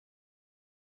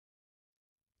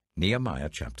Nehemiah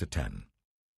chapter 10.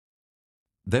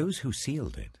 Those who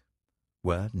sealed it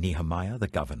were Nehemiah the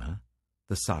governor,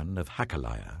 the son of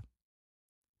Hakaliah,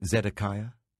 Zedekiah,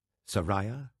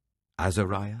 Sariah,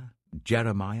 Azariah,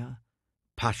 Jeremiah,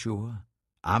 Pashur,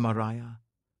 Amariah,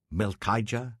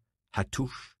 Melchijah,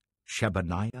 Hattush,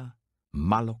 Shebaniah,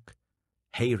 Malluch,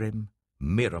 Harim,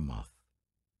 Miramoth,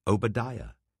 Obadiah,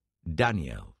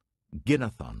 Daniel,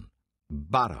 Ginnathon,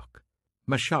 Baruch,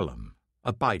 Meshullam,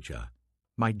 Abijah,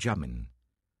 Mijamin,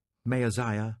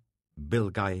 Maaziah,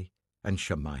 Bilgai, and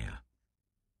Shemaiah.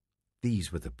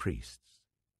 These were the priests.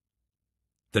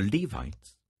 The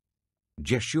Levites,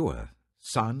 Jeshua,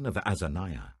 son of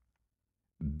Azaniah,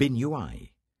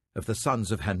 Binnui, of the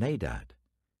sons of Henadad,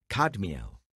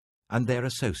 Kadmiel, and their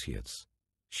associates,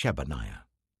 Shebaniah,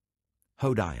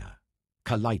 Hodiah,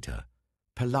 Kelita,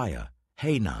 Peliah,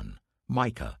 Hanan,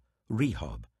 Micah,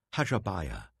 Rehob,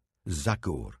 Hashabiah,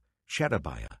 Zakkur,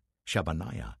 Sherebiah,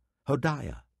 Shebaniah,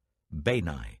 Hodiah,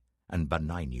 Bani, and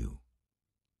Beninu.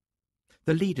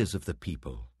 The leaders of the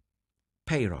people,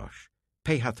 Parosh,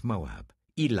 Pahath-Moab,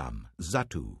 Elam,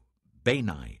 Zatu,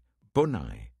 Bani,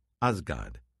 Bunai,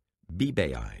 Azgad,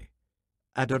 Bebai,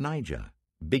 Adonijah,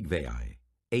 Bigvai,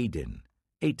 Adin,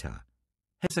 Eta,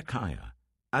 Hezekiah,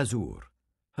 Azur,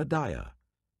 Hodiah,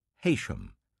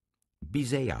 Hashem,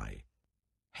 Bezai,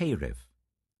 Harif,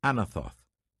 Anathoth,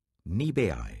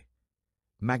 Nebai,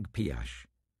 Magpiash,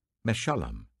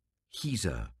 Meshullam,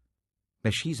 Hezer,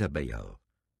 Meshezabeel,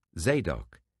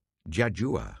 Zadok,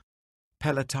 Jajua,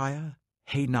 Pelatiah,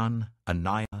 Hanan,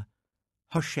 Anaiah,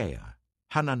 Hoshea,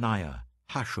 Hananiah,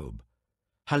 Hashub,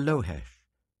 Halohesh,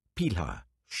 Pilha,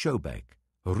 Shobek,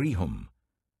 Rehum,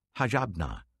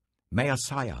 Hajabna,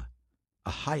 Maaseiah,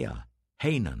 Ahiah,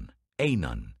 Hanan,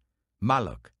 Anan,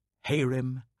 Malluch,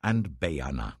 Harim, and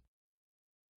Baana.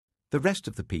 The rest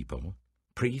of the people,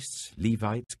 priests,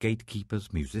 Levites,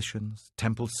 gatekeepers, musicians,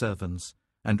 temple servants,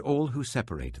 and all who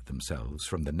separated themselves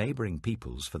from the neighboring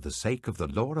peoples for the sake of the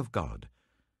law of God,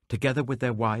 together with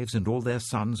their wives and all their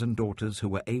sons and daughters who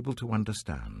were able to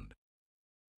understand.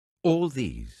 All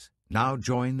these now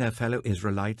join their fellow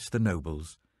Israelites, the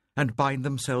nobles, and bind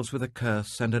themselves with a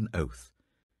curse and an oath,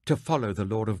 to follow the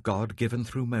law of God given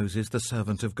through Moses, the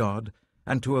servant of God,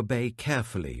 and to obey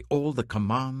carefully all the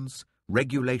commands,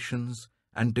 regulations,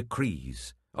 and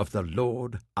decrees of the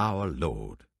Lord our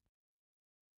Lord.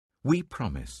 We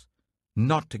promise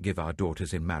not to give our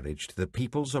daughters in marriage to the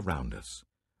peoples around us,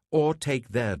 or take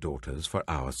their daughters for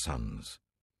our sons.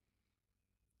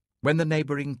 When the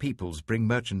neighboring peoples bring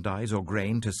merchandise or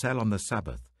grain to sell on the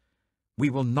Sabbath, we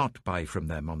will not buy from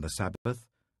them on the Sabbath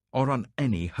or on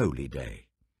any holy day.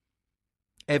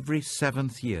 Every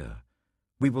 7th year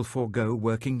we will forego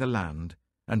working the land,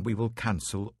 and we will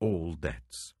cancel all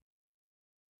debts.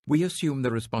 We assume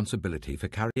the responsibility for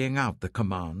carrying out the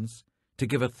commands to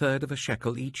give 1/3 of a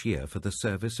shekel each year for the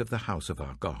service of the house of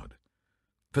our God,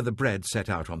 for the bread set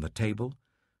out on the table,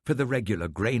 for the regular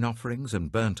grain offerings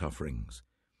and burnt offerings,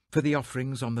 for the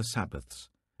offerings on the Sabbaths,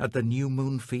 at the new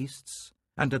moon feasts,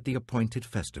 and at the appointed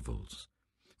festivals,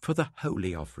 for the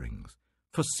holy offerings,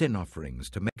 for sin offerings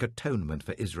to make atonement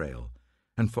for Israel,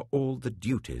 and for all the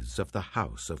duties of the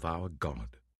house of our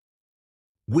God.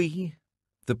 We,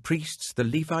 the priests, the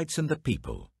Levites, and the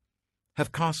people,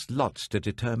 have cast lots to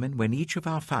determine when each of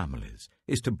our families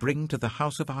is to bring to the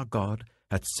house of our God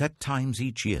at set times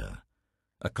each year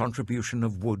a contribution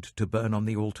of wood to burn on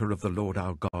the altar of the Lord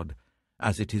our God,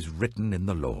 as it is written in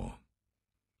the law.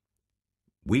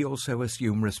 We also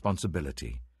assume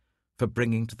responsibility for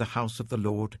bringing to the house of the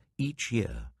Lord each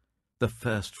year the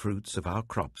first fruits of our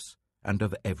crops and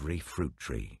of every fruit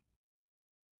tree.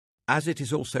 As it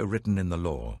is also written in the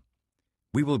law,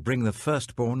 we will bring the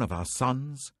firstborn of our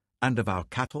sons and of our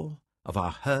cattle, of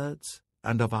our herds,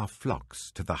 and of our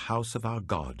flocks to the house of our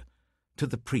God, to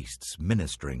the priests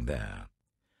ministering there.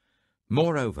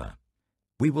 Moreover,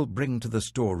 we will bring to the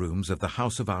storerooms of the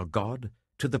house of our God,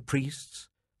 to the priests,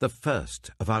 the first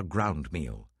of our ground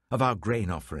meal, of our grain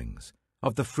offerings,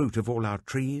 of the fruit of all our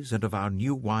trees, and of our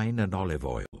new wine and olive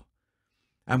oil.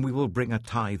 And we will bring a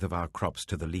tithe of our crops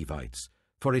to the Levites,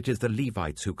 for it is the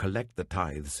Levites who collect the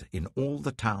tithes in all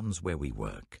the towns where we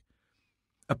work.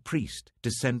 A priest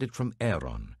descended from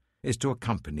Aaron is to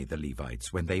accompany the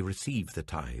Levites when they receive the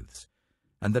tithes,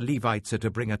 and the Levites are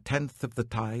to bring 1/10 of the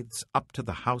tithes up to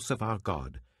the house of our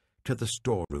God, to the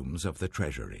storerooms of the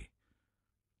treasury.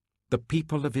 The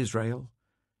people of Israel,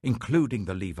 including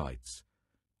the Levites,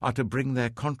 are to bring their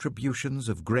contributions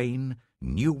of grain,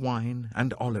 new wine,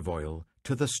 and olive oil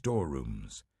to the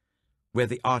storerooms, where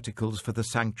the articles for the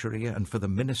sanctuary and for the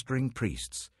ministering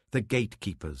priests, the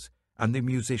gatekeepers, and the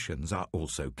musicians are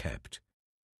also kept.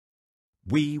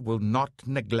 We will not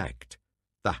neglect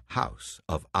the house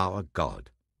of our God.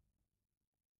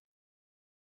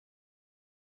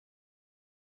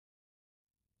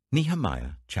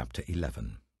 Nehemiah chapter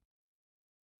 11.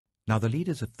 Now the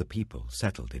leaders of the people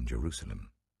settled in Jerusalem.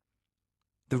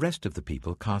 The rest of the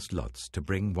people cast lots to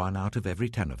bring one out of every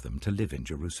 10 of them to live in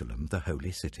Jerusalem, the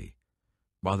holy city,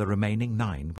 while the remaining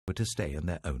 9 were to stay in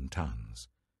their own towns.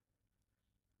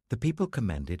 The people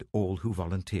commended all who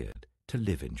volunteered to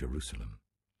live in Jerusalem.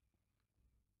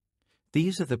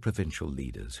 These are the provincial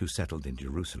leaders who settled in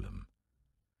Jerusalem.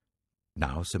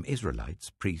 Now some Israelites,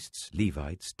 priests,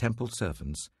 Levites, temple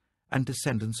servants, and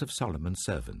descendants of Solomon's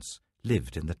servants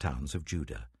lived in the towns of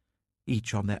Judah,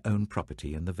 each on their own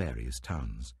property in the various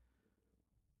towns,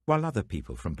 while other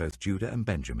people from both Judah and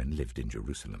Benjamin lived in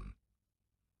Jerusalem.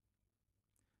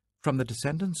 From the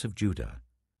descendants of Judah,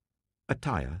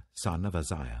 Attiah, son of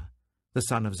Uzziah, the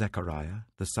son of Zechariah,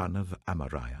 the son of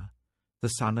Amariah, the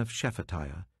son of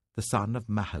Shephatiah, the son of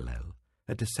Mahalalel,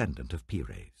 a descendant of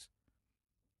Perez,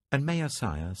 and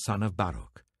Maaseiah, son of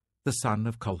Baruch, the son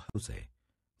of Colhose,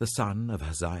 the son of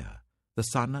Haziah, the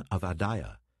son of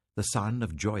Adiah, the son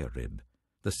of Joiarib,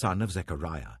 the son of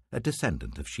Zechariah, a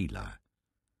descendant of Shelah.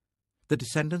 The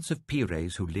descendants of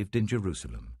Perez who lived in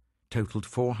Jerusalem totaled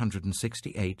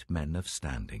 468 men of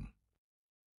standing.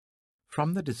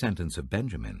 From the descendants of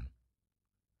Benjamin,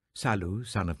 Sallu,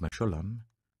 son of Meshullam,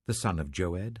 the son of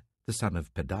Joed, the son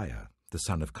of Pedaiah, the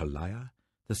son of Koliah,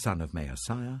 the son of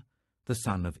Maaseiah, the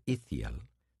son of Ithiel,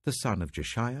 the son of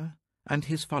Jeshiah, and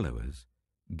his followers,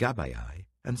 Gabbai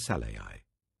and Salai,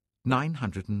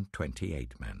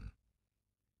 928 men.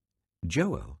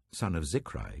 Joel, son of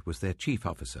Zichri, was their chief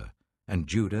officer, and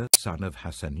Judah, son of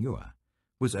Hasenuah,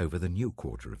 was over the new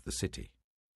quarter of the city.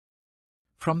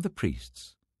 From the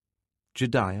priests,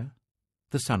 Jedaiah,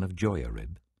 the son of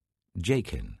Joiarib,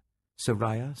 Jachin,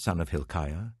 Sariah, son of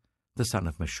Hilkiah, the son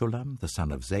of Meshullam, the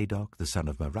son of Zadok, the son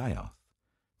of Merioth,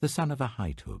 the son of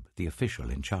Ahitub, the official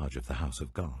in charge of the house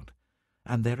of God,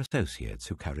 and their associates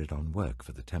who carried on work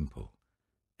for the temple,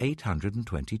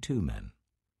 822 men.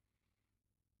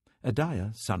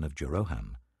 Adiah, son of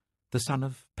Jeroham, the son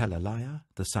of Pelaliah,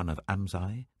 the son of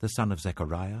Amzai, the son of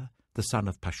Zechariah, the son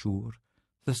of Pashur,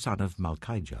 the son of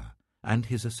Malchijah, and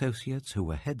his associates who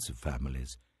were heads of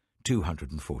families,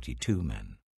 242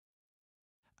 men.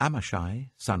 Amashai,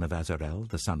 son of Azarel,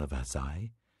 the son of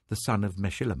Azai, the son of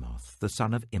Meshillemoth, the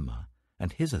son of Immer,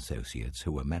 and his associates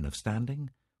who were men of standing,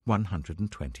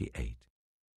 128.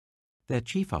 Their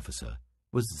chief officer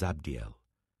was Zabdiel,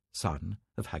 son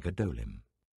of Haggadolim.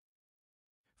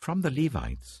 From the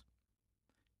Levites,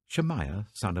 Shemaiah,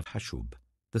 son of Hashub,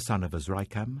 the son of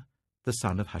Azrikam, the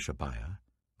son of Hashabiah,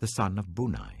 the son of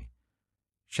Bunai,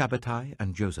 Shabbatai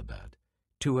and Jozabad,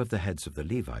 2 of the heads of the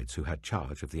Levites who had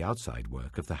charge of the outside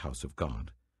work of the house of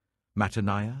God,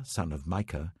 Mattaniah, son of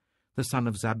Micah, the son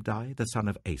of Zabdi, the son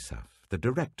of Asaph, the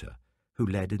director, who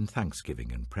led in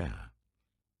thanksgiving and prayer,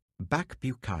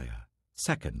 Bakbukiah,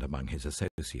 second among his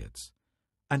associates,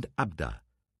 and Abda,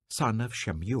 son of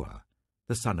Shammua,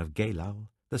 the son of Galal,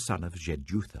 the son of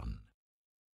Jeduthun.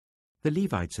 The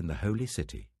Levites in the holy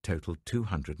city totaled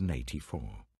 284.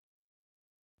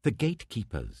 The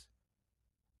gatekeepers,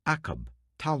 Akab,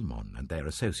 Talmon, and their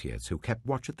associates who kept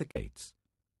watch at the gates,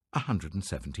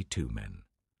 172 men.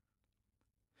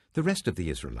 The rest of the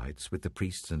Israelites, with the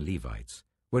priests and Levites,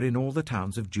 were in all the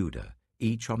towns of Judah,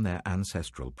 each on their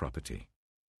ancestral property.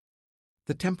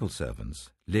 The temple servants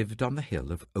lived on the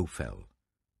hill of Ophel,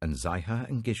 and Zihah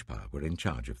and Gishpa were in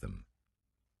charge of them.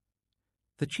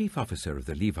 The chief officer of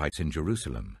the Levites in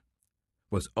Jerusalem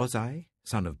was Ozai,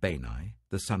 son of Bani,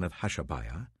 the son of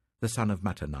Hashabiah, the son of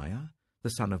Mattaniah, the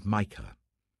son of Micah.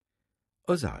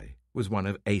 Ozai was one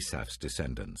of Asaph's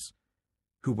descendants,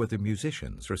 who were the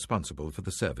musicians responsible for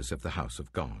the service of the house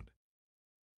of God.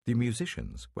 The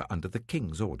musicians were under the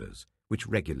king's orders, which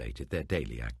regulated their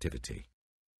daily activity.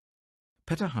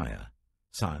 Petahiah,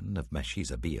 son of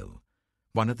Meshezabeel,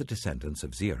 one of the descendants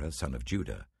of Zerah, son of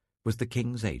Judah, was the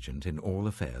king's agent in all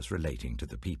affairs relating to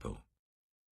the people.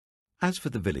 As for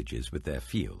the villages with their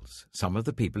fields, some of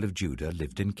the people of Judah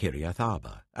lived in Kiriath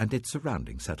Arba and its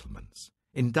surrounding settlements,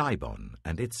 in Dibon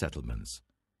and its settlements,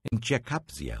 in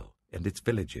Jekabziel and its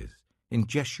villages, in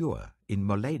Jeshua, in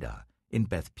Moleda, in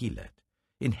Beth Pelet,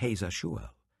 in Hazar Shual,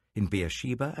 in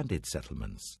Beersheba and its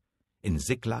settlements, in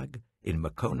Ziklag, in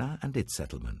Makona and its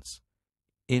settlements,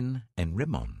 in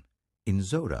Enrimmon, in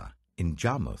Zorah, in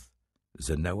Jarmuth,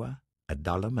 Zanoah,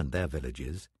 Adullam and their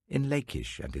villages, in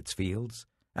Lachish and its fields,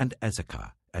 and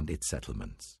Ezekah and its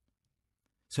settlements.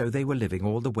 So they were living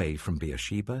all the way from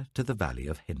Beersheba to the valley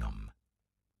of Hinnom.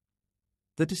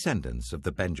 The descendants of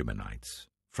the Benjaminites,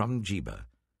 from Geba,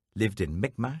 lived in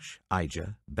Michmash,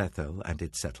 Ijah, Bethel and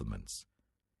its settlements,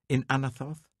 in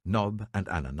Anathoth, Nob and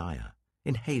Ananiah,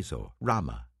 in Hazor,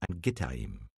 Ramah and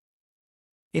Gittaim,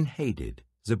 in Hadid,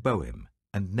 Zeboim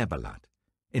and Nebalat,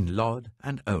 in Lod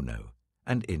and Ono,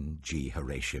 and in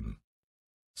Jehoshim.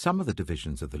 Some of the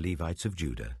divisions of the Levites of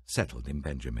Judah settled in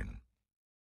Benjamin.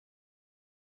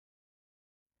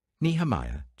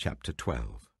 Nehemiah chapter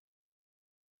 12.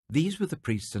 These were the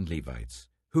priests and Levites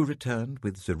who returned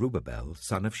with Zerubbabel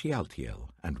son of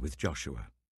Shealtiel and with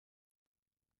Joshua: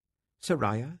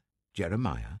 Seraiah,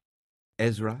 Jeremiah,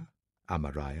 Ezra,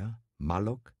 Amariah,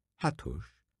 Malluch, Hattush,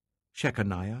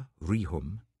 Shechaniah,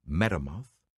 Rehum, Meremoth,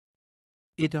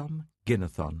 Idom,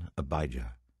 Ginnethon,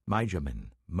 Abijah,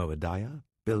 Mijamin, Moadiah,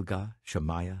 Bilgah,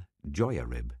 Shemaiah,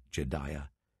 Joiarib, Jediah,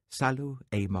 Sallu,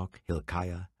 Amok,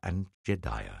 Hilkiah, and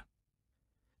Jediah.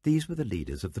 These were the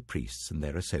leaders of the priests and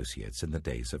their associates in the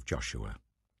days of Joshua.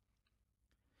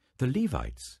 The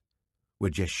Levites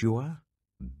were Jeshua,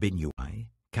 Binnui,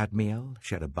 Kadmiel,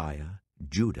 Sherebiah,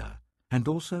 Judah, and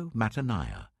also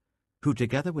Mattaniah, who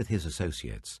together with his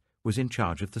associates was in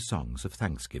charge of the songs of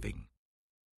thanksgiving.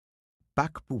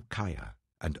 Bakbukiah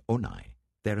and Onai,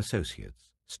 their associates,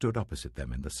 stood opposite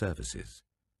them in the services.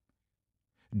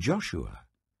 Joshua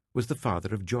was the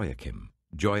father of Joachim,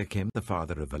 Joachim the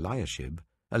father of Eliashib,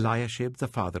 Eliashib the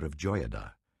father of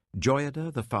Joiada,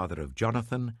 Joiada the father of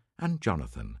Jonathan, and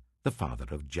Jonathan the father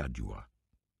of Jaddua.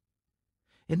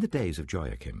 In the days of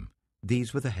Joachim,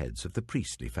 these were the heads of the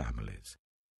priestly families.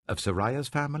 Of Seraiah's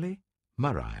family,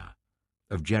 Moriah;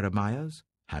 of Jeremiah's,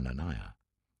 Hananiah;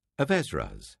 of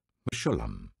Ezra's,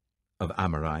 Meshullam; of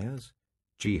Amariah's,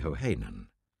 Jehohanan;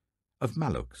 of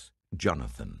Malluch's,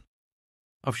 Jonathan;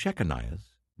 of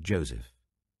Shechaniah's, Joseph;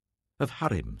 of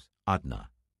Harim's, Adnah;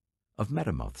 of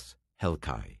Meremoth's,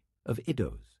 Helkai; of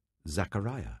Iddo's,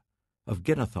 Zechariah; of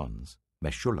Ginnethon's,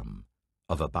 Meshullam;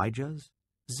 of Abijah's,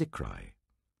 Zichri;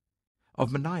 of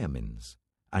Meniamin's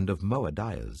and of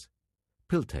Moadiah's,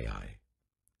 Piltai;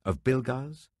 of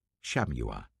Bilgah's,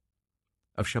 Shammua;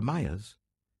 of Shemaiah's,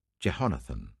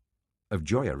 Jehonathan; of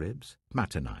Joiarib's,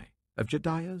 Mattani; of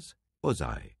Jediah's,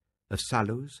 Uzai; of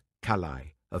Sallu's,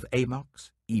 Kalai; of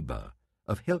Amok's, Eber;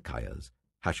 of Hilkiah's,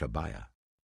 Hashabiah;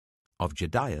 of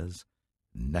Jediah's,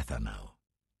 Nethanel.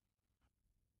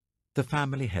 The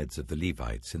family heads of the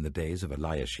Levites in the days of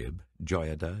Eliashib,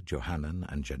 Joiada, Johanan,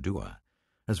 and Jaddua,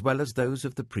 as well as those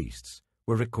of the priests,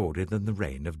 were recorded in the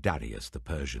reign of Darius the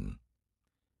Persian.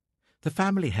 The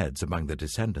family heads among the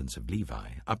descendants of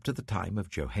Levi up to the time of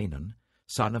Johanan,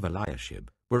 son of Eliashib,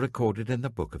 were recorded in the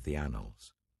book of the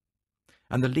Annals.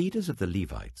 And the leaders of the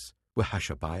Levites were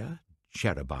Hashabiah,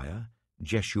 Sherebiah,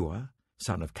 Jeshua,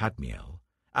 son of Kadmiel,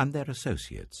 and their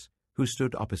associates, who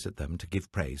stood opposite them to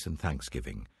give praise and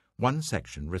thanksgiving, one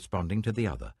section responding to the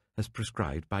other as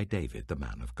prescribed by David the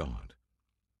man of God.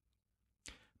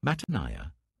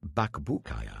 Mattaniah,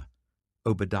 Bakbukiah,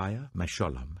 Obadiah,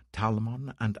 Meshullam,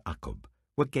 Talmon, and Akkub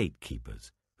were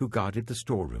gatekeepers who guarded the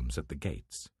storerooms at the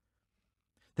gates.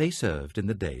 They served in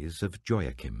the days of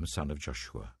Joachim son of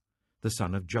Joshua, the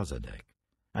son of Josedek,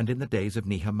 and in the days of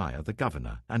Nehemiah the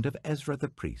governor, and of Ezra the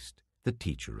priest, the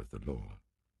teacher of the law.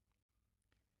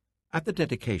 At the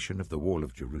dedication of the wall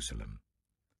of Jerusalem,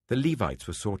 the Levites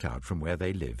were sought out from where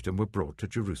they lived and were brought to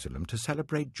Jerusalem to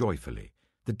celebrate joyfully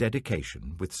the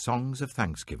dedication with songs of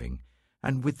thanksgiving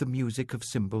and with the music of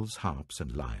cymbals, harps,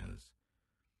 and lyres.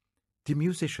 The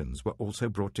musicians were also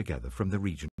brought together from the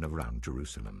region around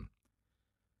Jerusalem,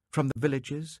 from the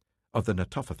villages of the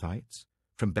Netophathites,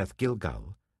 from Beth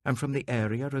Gilgal, and from the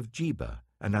area of Geba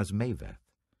and Azmaveth,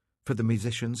 for the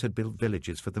musicians had built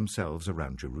villages for themselves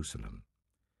around Jerusalem.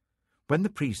 When the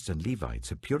priests and Levites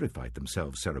had purified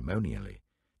themselves ceremonially,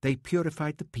 they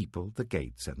purified the people, the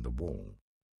gates, and the wall.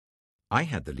 I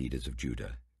had the leaders of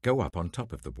Judah go up on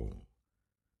top of the wall.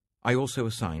 I also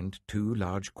assigned 2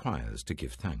 large choirs to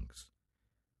give thanks.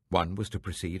 One was to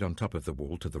proceed on top of the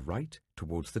wall to the right,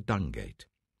 towards the dung gate.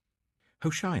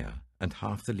 Hoshea and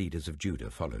half the leaders of Judah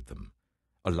followed them,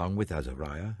 along with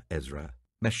Azariah, Ezra,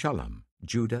 Meshullam,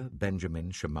 Judah,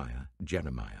 Benjamin, Shemaiah,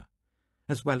 Jeremiah,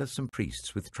 as well as some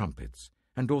priests with trumpets,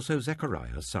 and also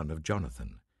Zechariah son of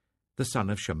Jonathan, the son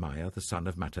of Shemaiah, the son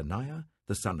of Mattaniah,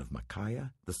 the son of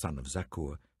Micaiah, the son of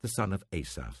Zakkur, the son of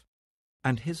Asaph,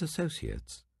 and his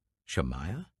associates,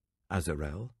 Shemaiah,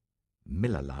 Azarel,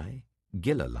 Milalai,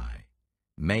 Gilalai,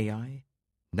 Mai,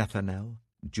 Nethanel,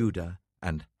 Judah,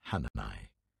 and Hanani,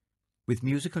 with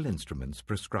musical instruments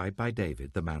prescribed by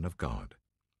David the man of God.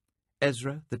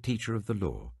 Ezra, the teacher of the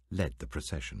law, led the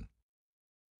procession.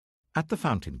 At the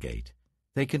fountain gate,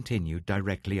 they continued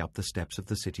directly up the steps of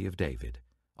the city of David,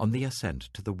 on the ascent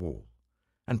to the wall,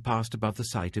 and passed above the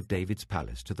site of David's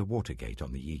palace to the Watergate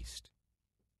on the east.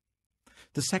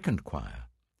 The second choir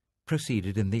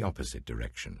proceeded in the opposite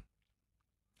direction.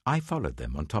 I followed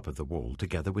them on top of the wall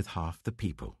together with half the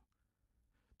people,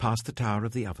 past the Tower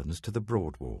of the Ovens to the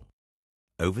broad wall,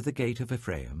 over the gate of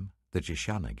Ephraim, the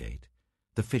Jeshanah gate,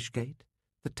 the Fish gate,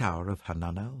 the Tower of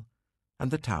Hananel,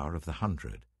 and the Tower of the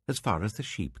 100, as far as the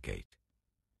Sheep gate.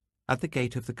 At the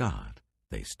gate of the guard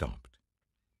they stopped.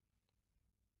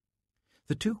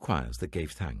 The two choirs that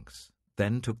gave thanks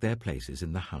then took their places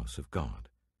in the house of God.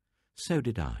 So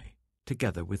did I,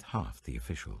 together with half the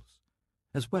officials,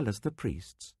 as well as the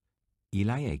priests,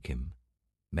 Eliakim,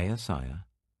 Maaseiah,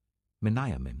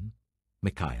 Meniamin,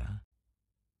 Micaiah,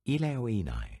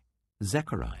 Elioenai,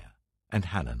 Zechariah, and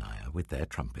Hananiah with their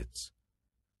trumpets,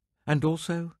 and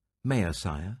also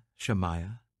Maaseiah,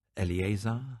 Shemaiah,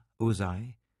 Eleazar,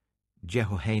 Uzai,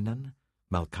 Jehohanan,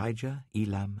 Malchijah,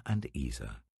 Elam, and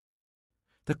Ezer.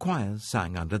 The choirs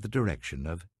sang under the direction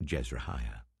of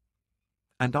Jezreiah.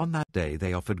 And on that day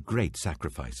they offered great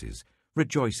sacrifices,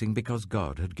 rejoicing because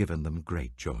God had given them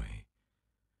great joy.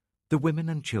 The women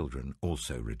and children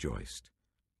also rejoiced.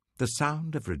 The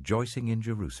sound of rejoicing in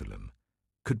Jerusalem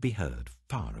could be heard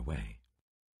far away.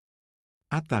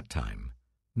 At that time,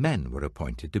 men were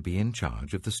appointed to be in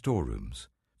charge of the storerooms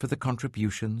for the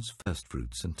contributions,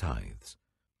 firstfruits, and tithes.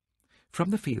 From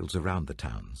the fields around the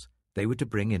towns, they were to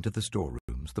bring into the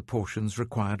storerooms the portions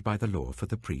required by the law for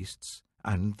the priests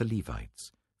and the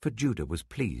Levites, for Judah was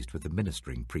pleased with the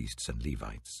ministering priests and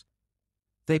Levites.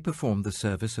 They performed the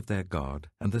service of their God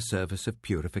and the service of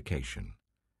purification,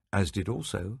 as did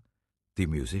also the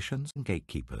musicians and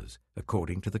gatekeepers,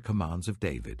 according to the commands of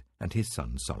David and his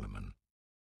son Solomon.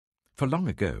 For long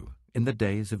ago, in the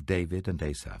days of David and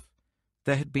Asaph,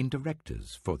 there had been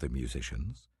directors for the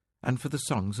musicians and for the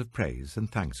songs of praise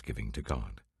and thanksgiving to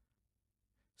God.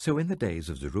 So in the days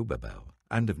of Zerubbabel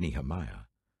and of Nehemiah,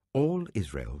 all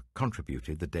Israel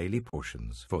contributed the daily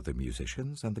portions for the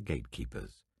musicians and the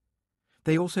gatekeepers.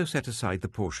 They also set aside the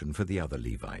portion for the other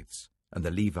Levites, and the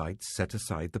Levites set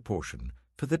aside the portion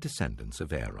for the descendants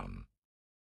of Aaron.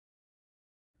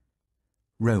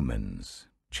 Romans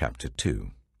chapter 2.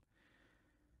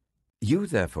 You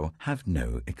therefore have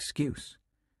no excuse,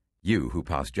 you who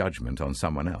pass judgment on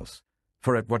someone else,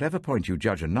 for at whatever point you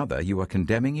judge another, you are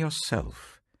condemning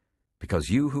yourself,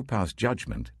 because you who pass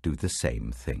judgment do the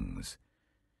same things.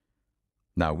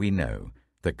 Now we know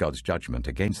that God's judgment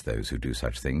against those who do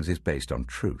such things is based on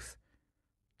truth.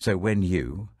 So when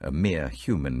you, a mere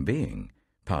human being,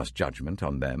 pass judgment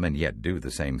on them and yet do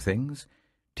the same things,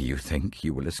 do you think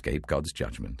you will escape God's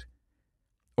judgment?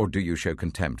 Or do you show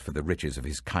contempt for the riches of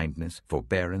his kindness,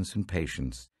 forbearance, and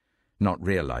patience, not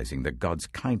realizing that God's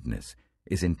kindness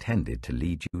is intended to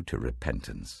lead you to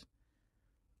repentance?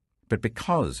 But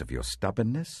because of your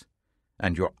stubbornness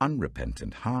and your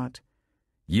unrepentant heart,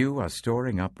 you are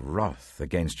storing up wrath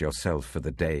against yourself for the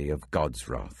day of God's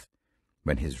wrath,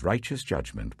 when his righteous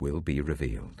judgment will be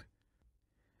revealed.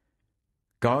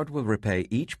 God will repay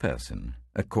each person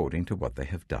according to what they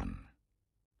have done.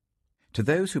 To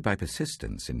those who by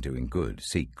persistence in doing good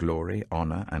seek glory,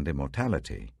 honor, and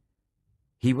immortality,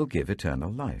 he will give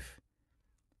eternal life.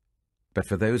 But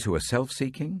for those who are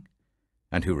self-seeking,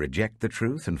 and who reject the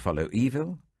truth and follow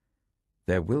evil,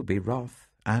 there will be wrath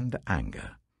and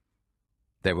anger.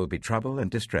 There will be trouble and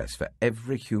distress for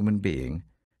every human being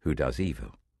who does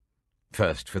evil,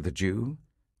 first for the Jew,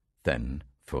 then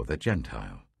for the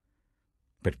Gentile.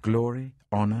 But glory,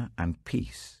 honor, and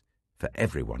peace for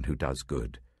everyone who does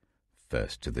good,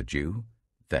 first to the Jew,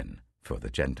 then for the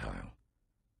Gentile.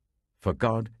 For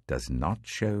God does not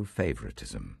show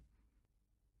favoritism.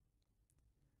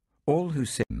 All who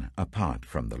sin apart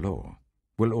from the law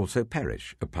will also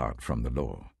perish apart from the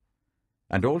law,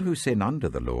 and all who sin under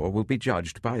the law will be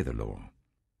judged by the law.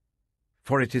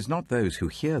 For it is not those who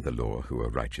hear the law who are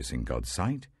righteous in God's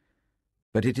sight,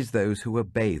 but it is those who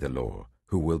obey the law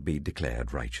who will be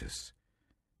declared righteous.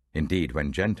 Indeed,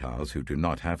 when Gentiles who do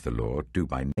not have the law do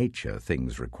by nature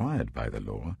things required by the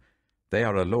law, they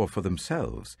are a law for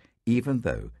themselves, even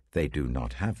though they do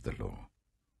not have the law.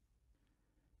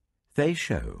 They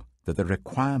show that the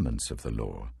requirements of the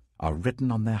law are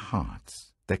written on their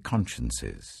hearts, their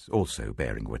consciences also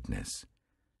bearing witness,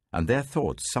 and their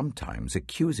thoughts sometimes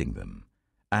accusing them,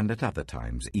 and at other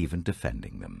times even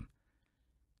defending them.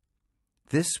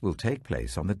 This will take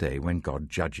place on the day when God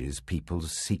judges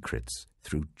people's secrets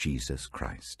through Jesus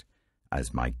Christ,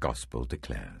 as my gospel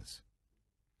declares.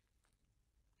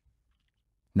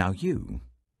 Now you,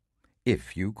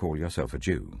 if you call yourself a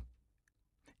Jew,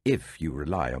 if you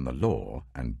rely on the law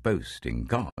and boast in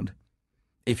God,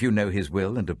 If you know his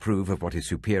will and approve of what is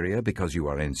superior because you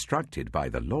are instructed by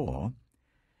the law,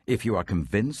 if you are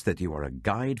convinced that you are a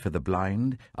guide for the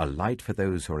blind, a light for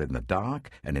those who are in the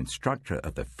dark, an instructor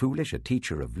of the foolish, a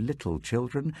teacher of little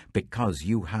children, because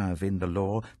you have in the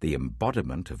law the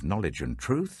embodiment of knowledge and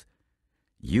truth,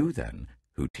 you then,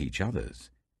 who teach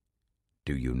others,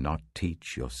 do you not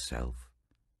teach yourself?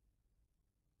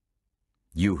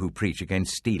 You who preach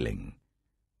against stealing,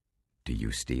 do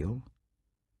you steal?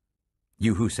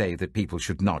 You who say that people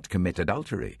should not commit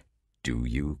adultery, do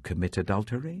you commit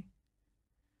adultery?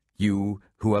 You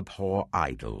who abhor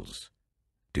idols,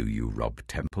 do you rob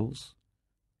temples?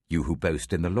 You who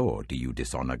boast in the law, do you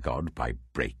dishonor God by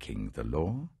breaking the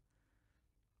law?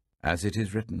 As it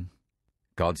is written,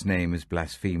 God's name is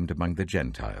blasphemed among the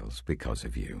Gentiles because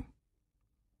of you.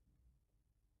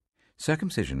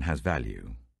 Circumcision has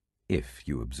value if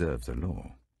you observe the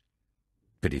law.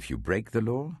 But if you break the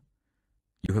law,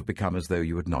 you have become as though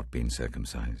you had not been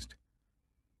circumcised.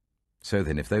 So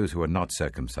then, if those who are not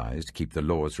circumcised keep the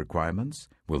law's requirements,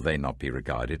 will they not be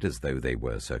regarded as though they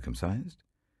were circumcised?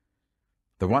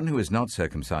 The one who is not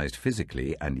circumcised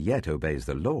physically and yet obeys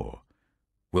the law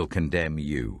will condemn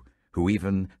you, who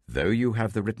even though you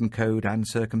have the written code and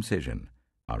circumcision,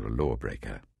 are a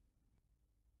lawbreaker.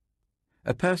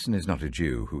 A person is not a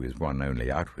Jew who is one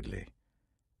only outwardly,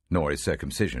 nor is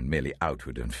circumcision merely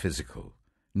outward and physical.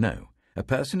 No, a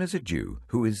person is a Jew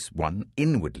who is one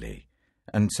inwardly,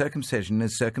 and circumcision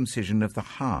is circumcision of the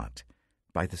heart,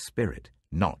 by the Spirit,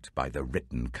 not by the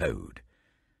written code.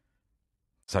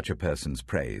 Such a person's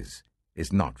praise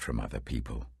is not from other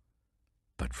people,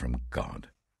 but from God.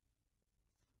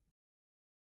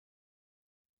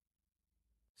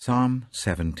 Psalm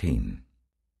 17.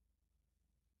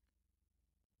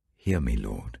 Hear me,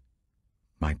 Lord.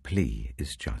 My plea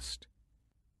is just.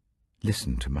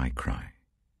 Listen to my cry.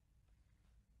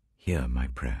 Hear my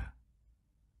prayer.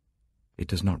 It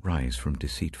does not rise from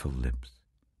deceitful lips.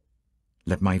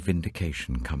 Let my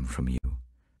vindication come from you.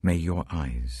 May your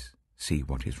eyes see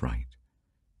what is right.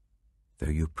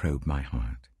 Though you probe my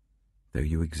heart, though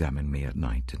you examine me at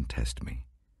night and test me,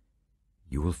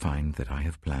 you will find that I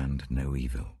have planned no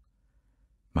evil.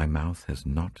 My mouth has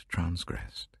not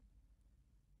transgressed.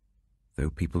 Though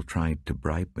people tried to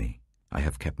bribe me, I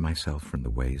have kept myself from the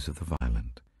ways of the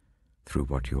violent, through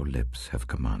what your lips have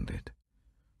commanded.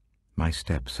 My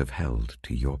steps have held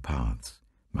to your paths,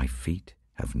 my feet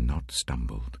have not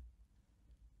stumbled.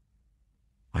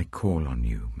 I call on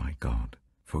you, my God,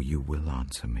 for you will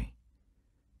answer me.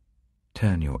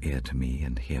 Turn your ear to me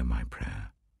and hear my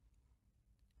prayer.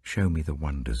 Show me the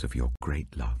wonders of your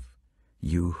great love,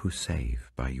 you who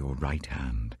save by your right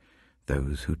hand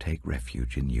those who take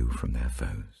refuge in you from their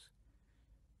foes.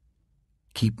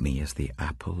 Keep me as the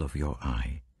apple of your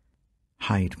eye.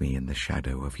 Hide me in the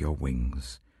shadow of your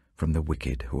wings, from the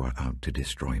wicked who are out to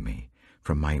destroy me,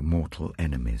 from my mortal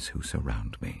enemies who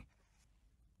surround me.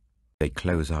 They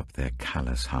close up their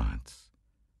callous hearts,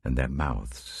 and their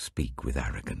mouths speak with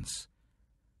arrogance.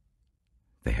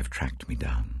 They have tracked me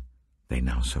down. They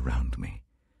now surround me,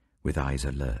 with eyes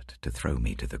alert to throw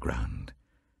me to the ground.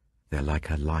 They're like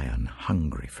a lion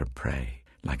hungry for prey,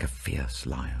 like a fierce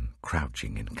lion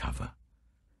crouching in cover.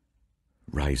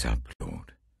 Rise up,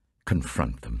 Lord.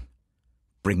 Confront them.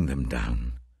 Bring them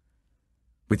down.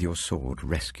 With your sword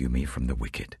rescue me from the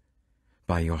wicked.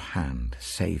 By your hand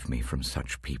save me from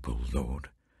such people, Lord,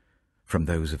 from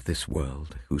those of this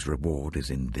world whose reward is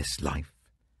in this life.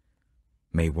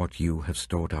 May what you have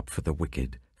stored up for the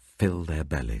wicked fill their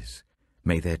bellies.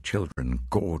 May their children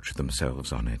gorge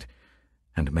themselves on it,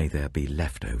 and may there be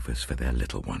leftovers for their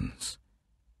little ones.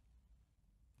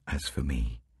 As for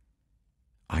me,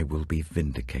 I will be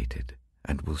vindicated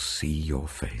and will see your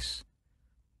face.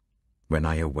 When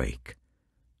I awake,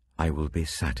 I will be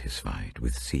satisfied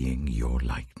with seeing your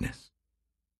likeness.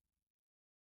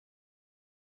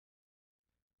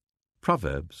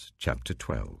 Proverbs chapter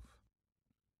 12.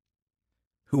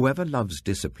 Whoever loves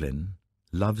discipline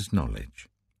loves knowledge,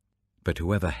 but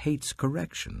whoever hates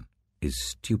correction is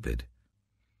stupid.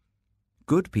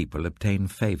 Good people obtain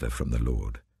favor from the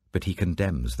Lord, but he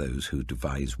condemns those who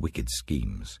devise wicked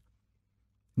schemes.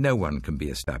 No one can be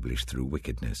established through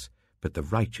wickedness, but the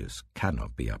righteous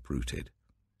cannot be uprooted.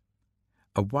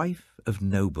 A wife of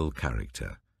noble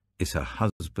character is her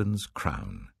husband's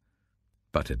crown,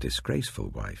 but a disgraceful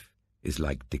wife is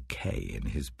like decay in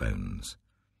his bones.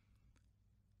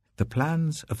 The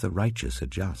plans of the righteous are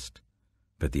just,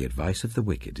 but the advice of the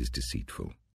wicked is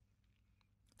deceitful.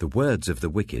 The words of the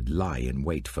wicked lie in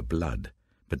wait for blood,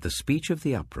 but the speech of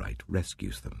the upright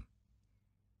rescues them.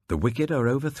 The wicked are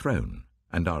overthrown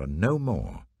and are no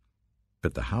more,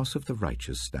 but the house of the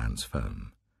righteous stands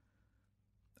firm.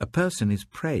 A person is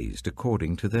praised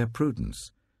according to their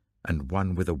prudence, and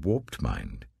one with a warped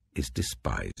mind is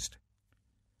despised.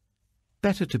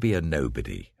 Better to be a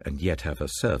nobody and yet have a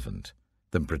servant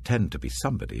than pretend to be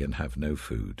somebody and have no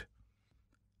food.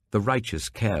 The righteous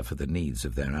care for the needs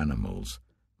of their animals,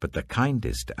 but the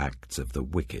kindest acts of the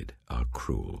wicked are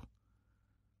cruel.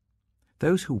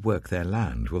 Those who work their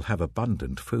land will have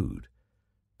abundant food,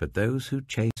 but those who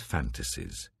chase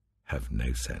fantasies have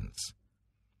no sense.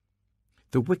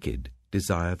 The wicked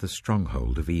desire the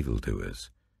stronghold of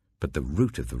evildoers, but the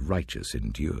root of the righteous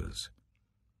endures.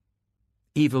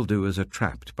 Evildoers are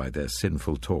trapped by their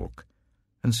sinful talk,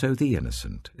 and so the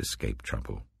innocent escape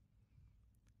trouble.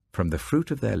 From the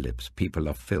fruit of their lips people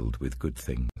are filled with good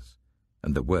things,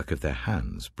 and the work of their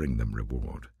hands bring them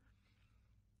reward.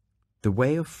 The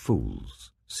way of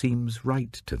fools seems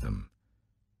right to them,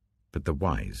 but the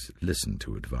wise listen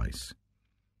to advice.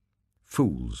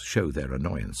 Fools show their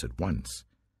annoyance at once,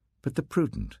 but the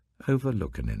prudent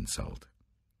overlook an insult.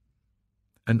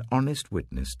 An honest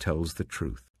witness tells the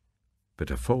truth,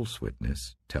 but a false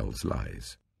witness tells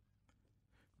lies.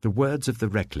 The words of the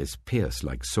reckless pierce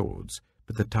like swords,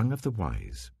 but the tongue of the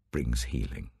wise brings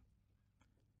healing.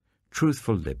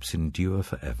 Truthful lips endure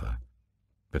forever,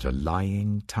 but a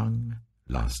lying tongue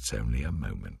lasts only a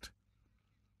moment.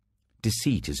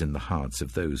 Deceit is in the hearts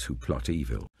of those who plot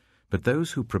evil, but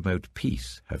those who promote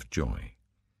peace have joy.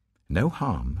 No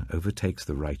harm overtakes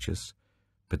the righteous,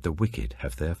 but the wicked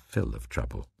have their fill of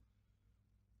trouble.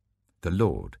 The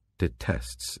Lord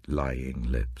detests lying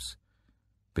lips,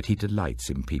 but he delights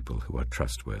in people who are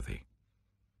trustworthy.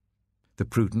 The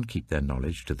prudent keep their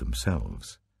knowledge to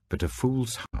themselves, but a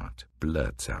fool's heart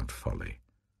blurts out folly.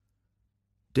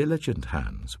 Diligent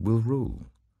hands will rule,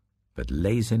 but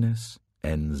laziness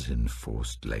ends in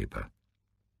forced labor.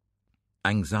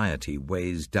 Anxiety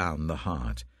weighs down the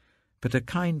heart, but a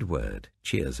kind word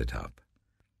cheers it up.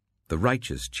 The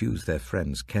righteous choose their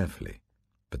friends carefully,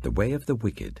 but the way of the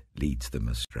wicked leads them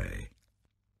astray.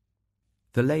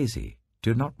 The lazy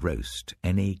do not roast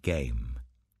any game,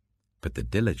 but the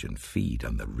diligent feed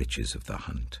on the riches of the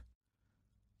hunt.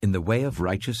 In the way of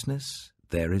righteousness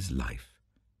there is life.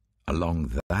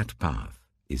 Along that path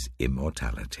is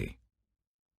immortality.